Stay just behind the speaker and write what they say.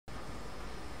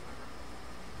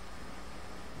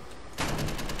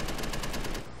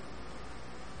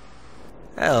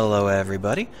Hello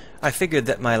everybody. I figured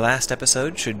that my last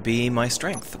episode should be my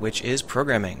strength, which is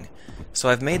programming. So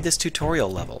I've made this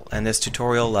tutorial level, and this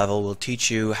tutorial level will teach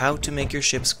you how to make your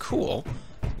ships cool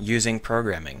using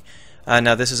programming.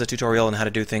 Now this is a tutorial on how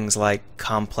to do things like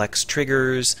complex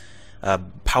triggers,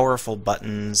 powerful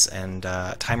buttons, and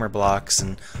timer blocks,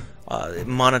 and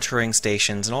monitoring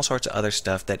stations, and all sorts of other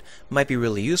stuff that might be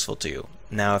really useful to you.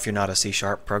 Now if you're not a C#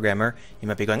 programmer, you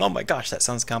might be going, oh my gosh, that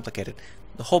sounds complicated.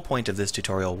 The whole point of this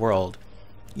tutorial world,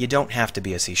 you don't have to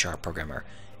be a C# programmer.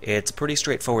 It's a pretty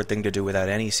straightforward thing to do without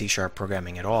any C#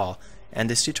 programming at all, and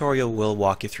this tutorial will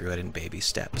walk you through it in baby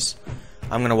steps.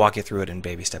 I'm going to walk you through it in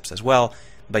baby steps as well,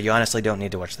 but you honestly don't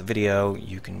need to watch the video,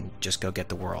 you can just go get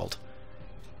the world.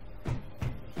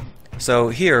 So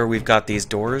here we've got these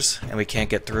doors, and we can't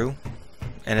get through,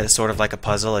 and it's sort of like a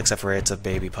puzzle, except for it's a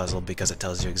baby puzzle because it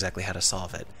tells you exactly how to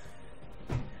solve it.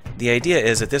 The idea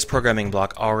is that this programming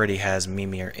block already has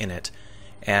Memere in it,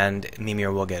 and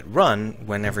Memere will get run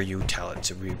whenever you tell it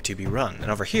to be run.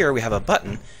 And over here we have a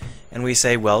button, and we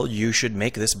say, well, you should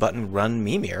make this button run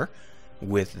Memere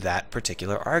with that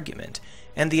particular argument.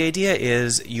 And the idea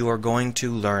is you are going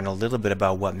to learn a little bit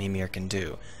about what Memere can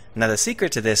do. Now the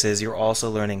secret to this is you're also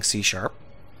learning C#.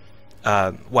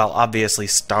 While obviously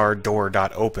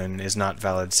star_door.open is not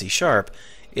valid C#,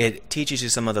 it teaches you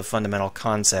some of the fundamental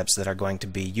concepts that are going to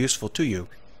be useful to you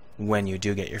when you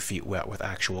do get your feet wet with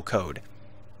actual code.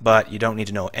 But you don't need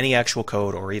to know any actual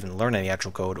code or even learn any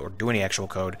actual code or do any actual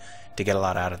code to get a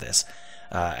lot out of this.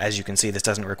 As you can see, this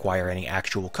doesn't require any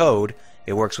actual code.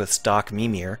 It works with stock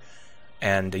Memere,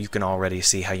 and you can already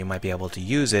see how you might be able to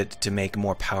use it to make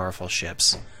more powerful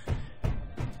ships.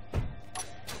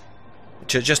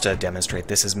 Just to demonstrate,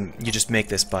 this is you just make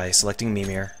this by selecting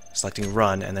Memere, selecting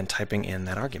run, and then typing in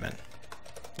that argument,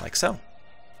 like so.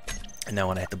 And now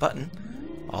when I hit the button,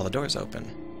 all the doors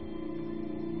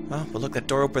open. Oh, but look, that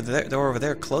door over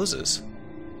there closes.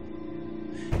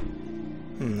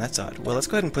 That's odd. Well, let's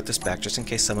go ahead and put this back just in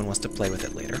case someone wants to play with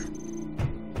it later.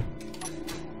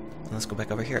 Let's go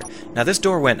back over here. Now this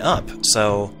door went up,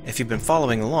 so if you've been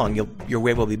following along, your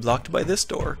way will be blocked by this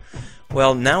door.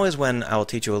 Well, now is when I will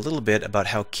teach you a little bit about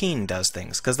how Keen does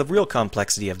things, because the real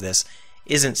complexity of this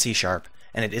isn't C#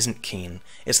 and it isn't Keen.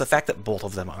 It's the fact that both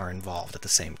of them are involved at the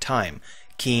same time.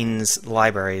 Keen's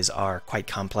libraries are quite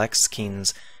complex.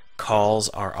 Keen's calls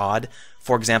are odd.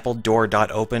 For example,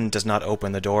 door.open does not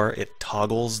open the door, it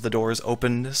toggles the door's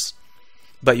openness.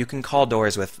 But you can call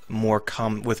doors with more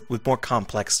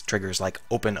complex triggers like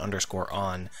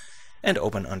open_on and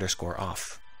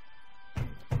open_off.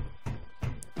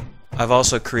 I've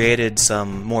also created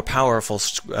some more powerful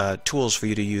tools for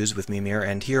you to use with Memere,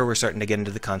 and here we're starting to get into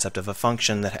the concept of a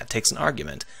function that takes an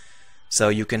argument. So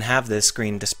you can have this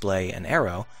screen display an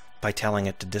arrow by telling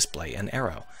it to display an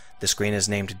arrow. The screen is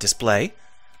named display.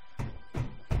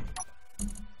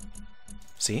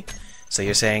 See? So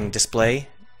you're saying display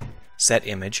set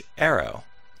image arrow.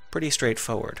 Pretty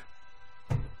straightforward.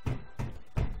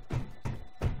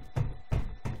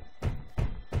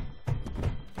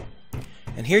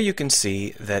 And here you can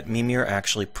see that Memere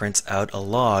actually prints out a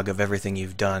log of everything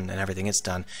you've done and everything it's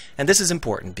done. And this is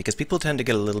important because people tend to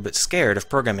get a little bit scared of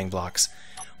programming blocks.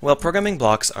 Well, programming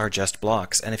blocks are just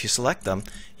blocks, and if you select them,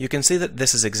 you can see that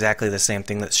this is exactly the same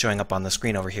thing that's showing up on the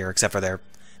screen over here, except for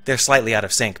they're slightly out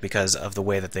of sync because of the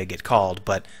way that they get called,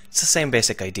 but it's the same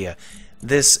basic idea.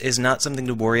 This is not something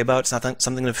to worry about, it's not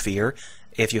something to fear.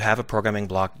 If you have a programming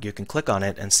block, you can click on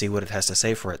it and see what it has to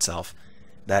say for itself.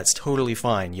 That's totally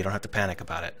fine, you don't have to panic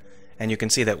about it. And you can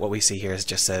see that what we see here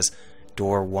just says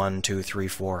door 1, 2, 3,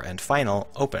 4, and final,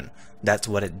 open. That's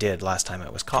what it did last time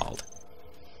it was called.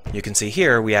 You can see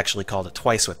here we actually called it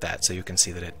twice with that, so you can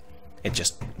see that it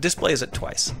just displays it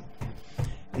twice.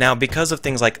 Now, because of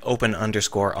things like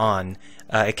open_on,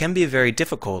 it can be very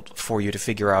difficult for you to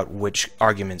figure out which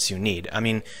arguments you need. I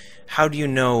mean, how do you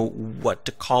know what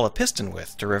to call a piston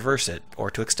with to reverse it, or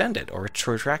to extend it, or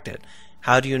to retract it?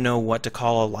 How do you know what to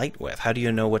call a light with? How do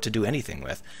you know what to do anything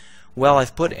with? Well,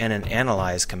 I've put in an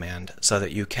analyze command so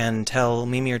that you can tell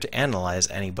Memere to analyze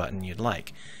any button you'd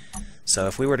like. So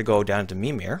if we were to go down to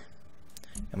Memere,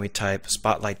 and we type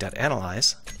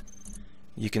spotlight.analyze,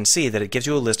 you can see that it gives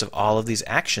you a list of all of these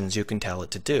actions you can tell it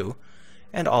to do,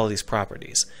 and all of these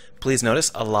properties. Please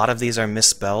notice a lot of these are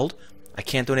misspelled. I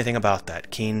can't do anything about that.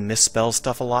 Keen misspells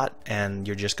stuff a lot, and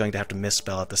you're just going to have to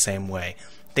misspell it the same way.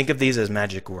 Think of these as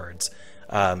magic words.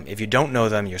 If you don't know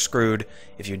them, you're screwed.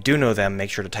 If you do know them, make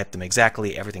sure to type them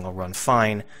exactly. Everything will run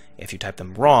fine. If you type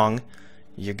them wrong,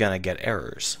 you're going to get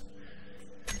errors.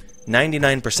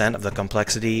 99% of the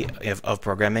complexity of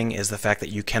programming is the fact that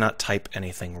you cannot type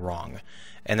anything wrong.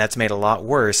 And that's made a lot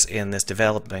worse in this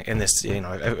development,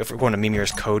 if we're going to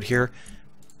Memere's code here,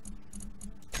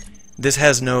 this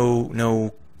has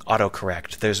no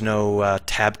autocorrect. There's no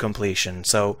tab completion.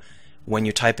 So when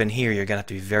you type in here, you're going to have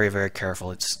to be very, very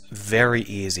careful. It's very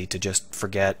easy to just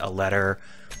forget a letter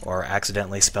or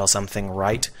accidentally spell something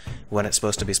right when it's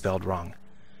supposed to be spelled wrong.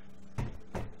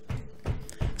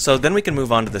 So then we can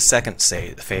move on to the second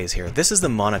phase here. This is the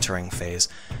monitoring phase.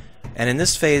 And in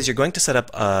this phase, you're going to set up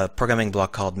a programming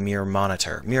block called Mere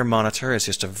Monitor. Mere Monitor is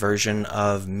just a version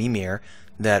of Memere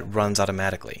that runs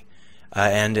automatically.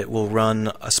 And it will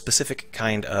run a specific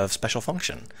kind of special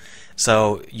function.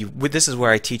 So this is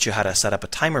where I teach you how to set up a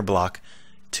timer block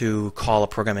to call a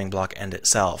programming block end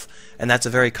itself. And that's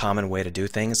a very common way to do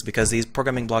things because these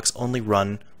programming blocks only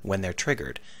run when they're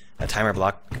triggered. A timer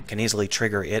block can easily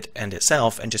trigger it and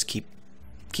itself and just keep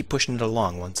pushing it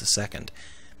along once a second.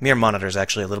 Mere Monitor is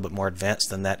actually a little bit more advanced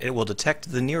than that. It will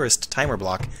detect the nearest timer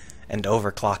block and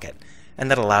overclock it.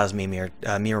 And that allows Mere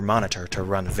Monitor to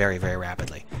run very, very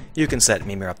rapidly. You can set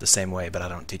Memere up the same way, but I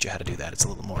don't teach you how to do that. It's a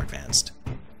little more advanced.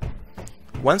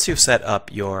 Once you've set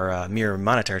up your Mere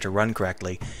Monitor to run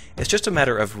correctly, it's just a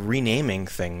matter of renaming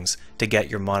things to get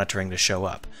your monitoring to show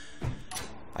up.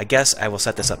 I guess I will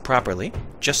set this up properly,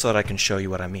 just so that I can show you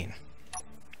what I mean.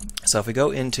 So if we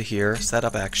go into here, set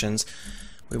up actions,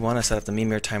 we want to set up the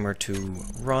Memere timer to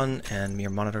run and Mere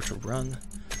Monitor to run,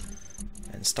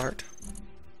 and start.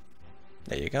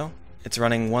 There you go. It's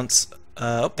running once.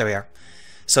 Oh, there we are.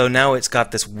 So now it's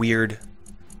got this weird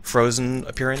frozen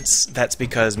appearance. That's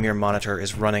because Mere Monitor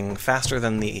is running faster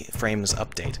than the frames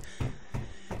update.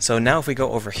 So now if we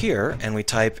go over here and we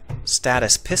type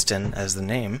status piston as the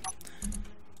name,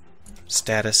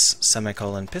 status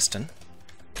semicolon piston,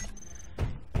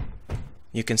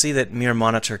 you can see that Mere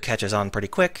Monitor catches on pretty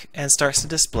quick and starts to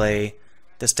display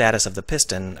the status of the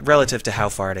piston relative to how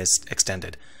far it is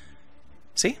extended.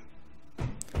 See?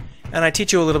 And I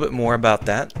teach you a little bit more about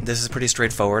that. This is pretty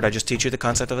straightforward. I just teach you the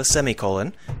concept of a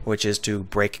semicolon, which is to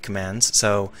break commands.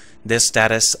 So this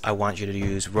status, I want you to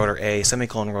use rotor A,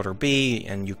 semicolon, rotor B,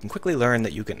 and you can quickly learn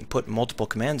that you can put multiple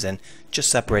commands in, just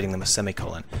separating them with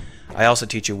semicolon. I also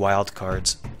teach you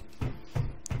wildcards,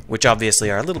 which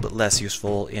obviously are a little bit less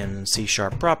useful in C#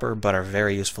 proper, but are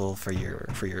very useful for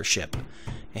your ship.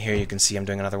 And here you can see I'm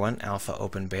doing another one, alpha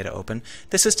open, beta open.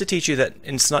 This is to teach you that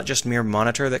it's not just Mere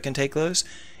Monitor that can take those.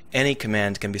 Any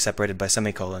command can be separated by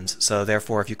semicolons. So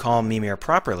therefore, if you call Memere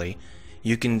properly,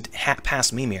 you can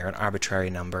pass Memere an arbitrary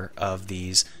number of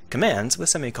these commands with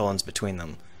semicolons between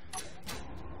them.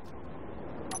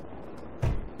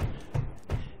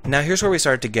 Now here's where we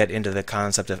start to get into the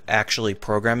concept of actually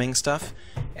programming stuff.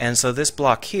 And so this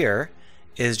block here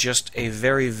is just a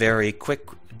very, very quick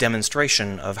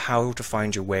demonstration of how to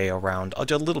find your way around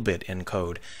a little bit in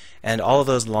code. And all of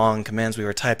those long commands we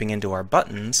were typing into our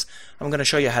buttons, I'm going to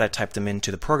show you how to type them into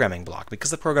the programming block,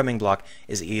 because the programming block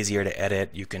is easier to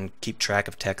edit. You can keep track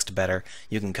of text better,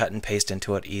 you can cut and paste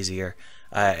into it easier,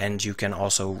 and you can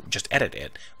also just edit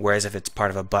it. Whereas if it's part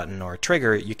of a button or a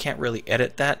trigger, you can't really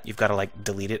edit that. You've got to like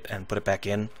delete it and put it back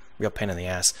in. Real pain in the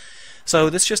ass. So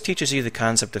this just teaches you the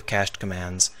concept of cached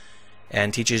commands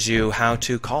and teaches you how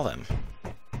to call them.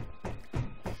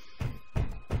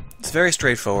 It's very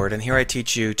straightforward, and here I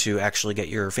teach you to actually get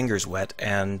your fingers wet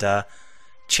and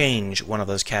change one of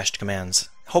those cached commands.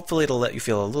 Hopefully it'll let you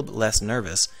feel a little bit less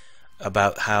nervous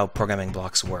about how programming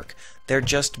blocks work. They're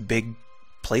just big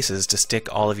places to stick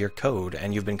all of your code,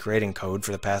 and you've been creating code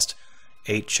for the past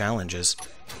 8 challenges.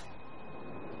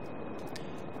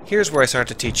 Here's where I start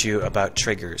to teach you about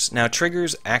triggers. Now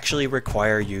triggers actually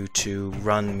require you to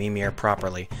run Memere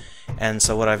properly. And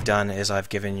so what I've done is I've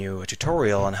given you a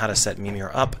tutorial on how to set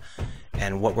Memere up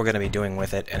and what we're going to be doing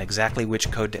with it and exactly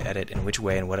which code to edit in which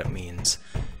way and what it means.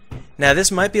 Now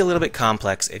this might be a little bit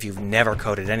complex if you've never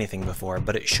coded anything before,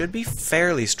 but it should be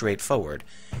fairly straightforward.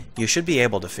 You should be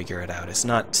able to figure it out. It's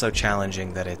not so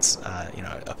challenging that it's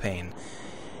a pain.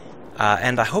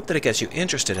 And I hope that it gets you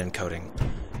interested in coding.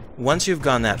 Once you've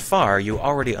gone that far, you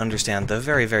already understand the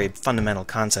very, very fundamental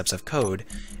concepts of code,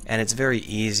 and it's very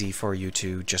easy for you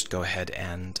to just go ahead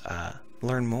and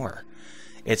learn more.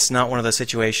 It's not one of those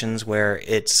situations where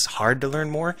it's hard to learn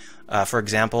more. For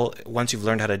example, once you've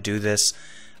learned how to do this,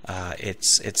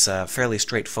 it's fairly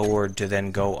straightforward to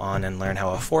then go on and learn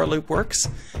how a for loop works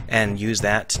and use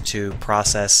that to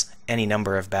process any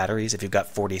number of batteries. If you've got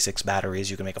 46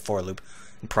 batteries, you can make a for loop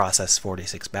and process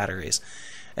 46 batteries.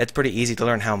 It's pretty easy to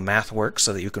learn how math works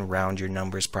so that you can round your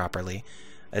numbers properly.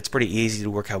 It's pretty easy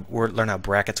to learn how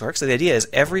brackets work. So the idea is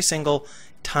every single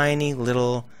tiny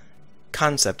little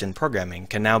concept in programming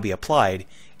can now be applied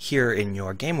here in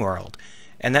your game world.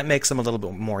 And that makes them a little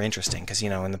bit more interesting, because, you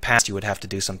know, in the past you would have to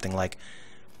do something like,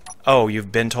 oh,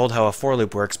 you've been told how a for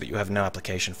loop works, but you have no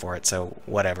application for it, so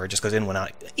whatever. It just goes in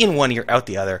one ear, out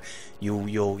the other. You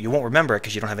won't remember it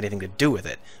because you don't have anything to do with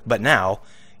it. But now,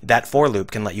 that for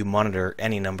loop can let you monitor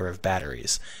any number of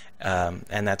batteries,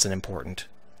 and that's an important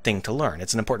thing to learn.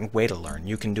 It's an important way to learn.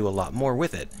 You can do a lot more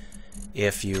with it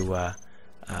if you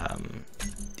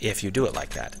do it like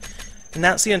that. And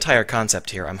that's the entire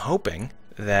concept here. I'm hoping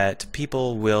that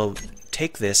people will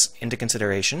take this into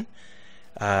consideration,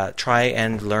 try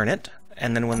and learn it,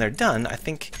 and then when they're done,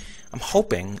 I'm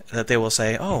hoping that they will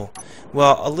say, oh,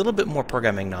 well, a little bit more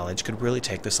programming knowledge could really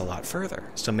take this a lot further,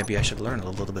 so maybe I should learn a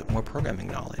little bit more programming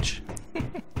knowledge.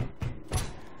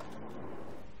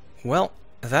 Well,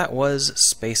 that was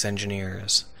Space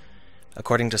Engineers.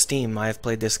 According to Steam, I have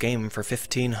played this game for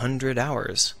 1,500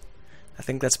 hours. I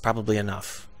think that's probably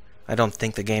enough. I don't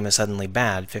think the game is suddenly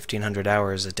bad. 1,500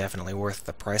 hours is definitely worth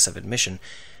the price of admission.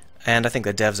 And I think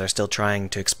the devs are still trying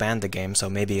to expand the game, so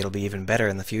maybe it'll be even better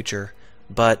in the future.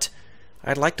 But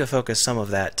I'd like to focus some of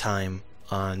that time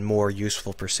on more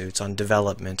useful pursuits, on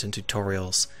development and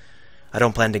tutorials. I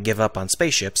don't plan to give up on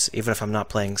spaceships. Even if I'm not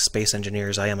playing Space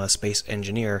Engineers, I am a space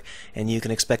engineer, and you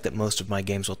can expect that most of my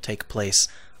games will take place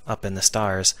up in the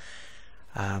stars.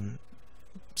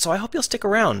 So I hope you'll stick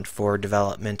around for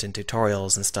development and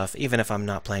tutorials and stuff, even if I'm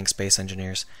not playing Space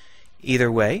Engineers. Either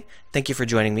way, thank you for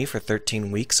joining me for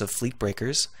 13 weeks of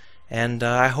Fleetbreakers, and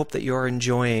I hope that you're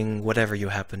enjoying whatever you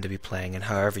happen to be playing and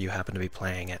however you happen to be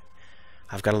playing it.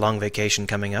 I've got a long vacation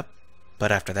coming up,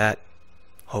 but after that,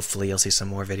 hopefully you'll see some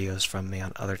more videos from me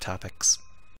on other topics.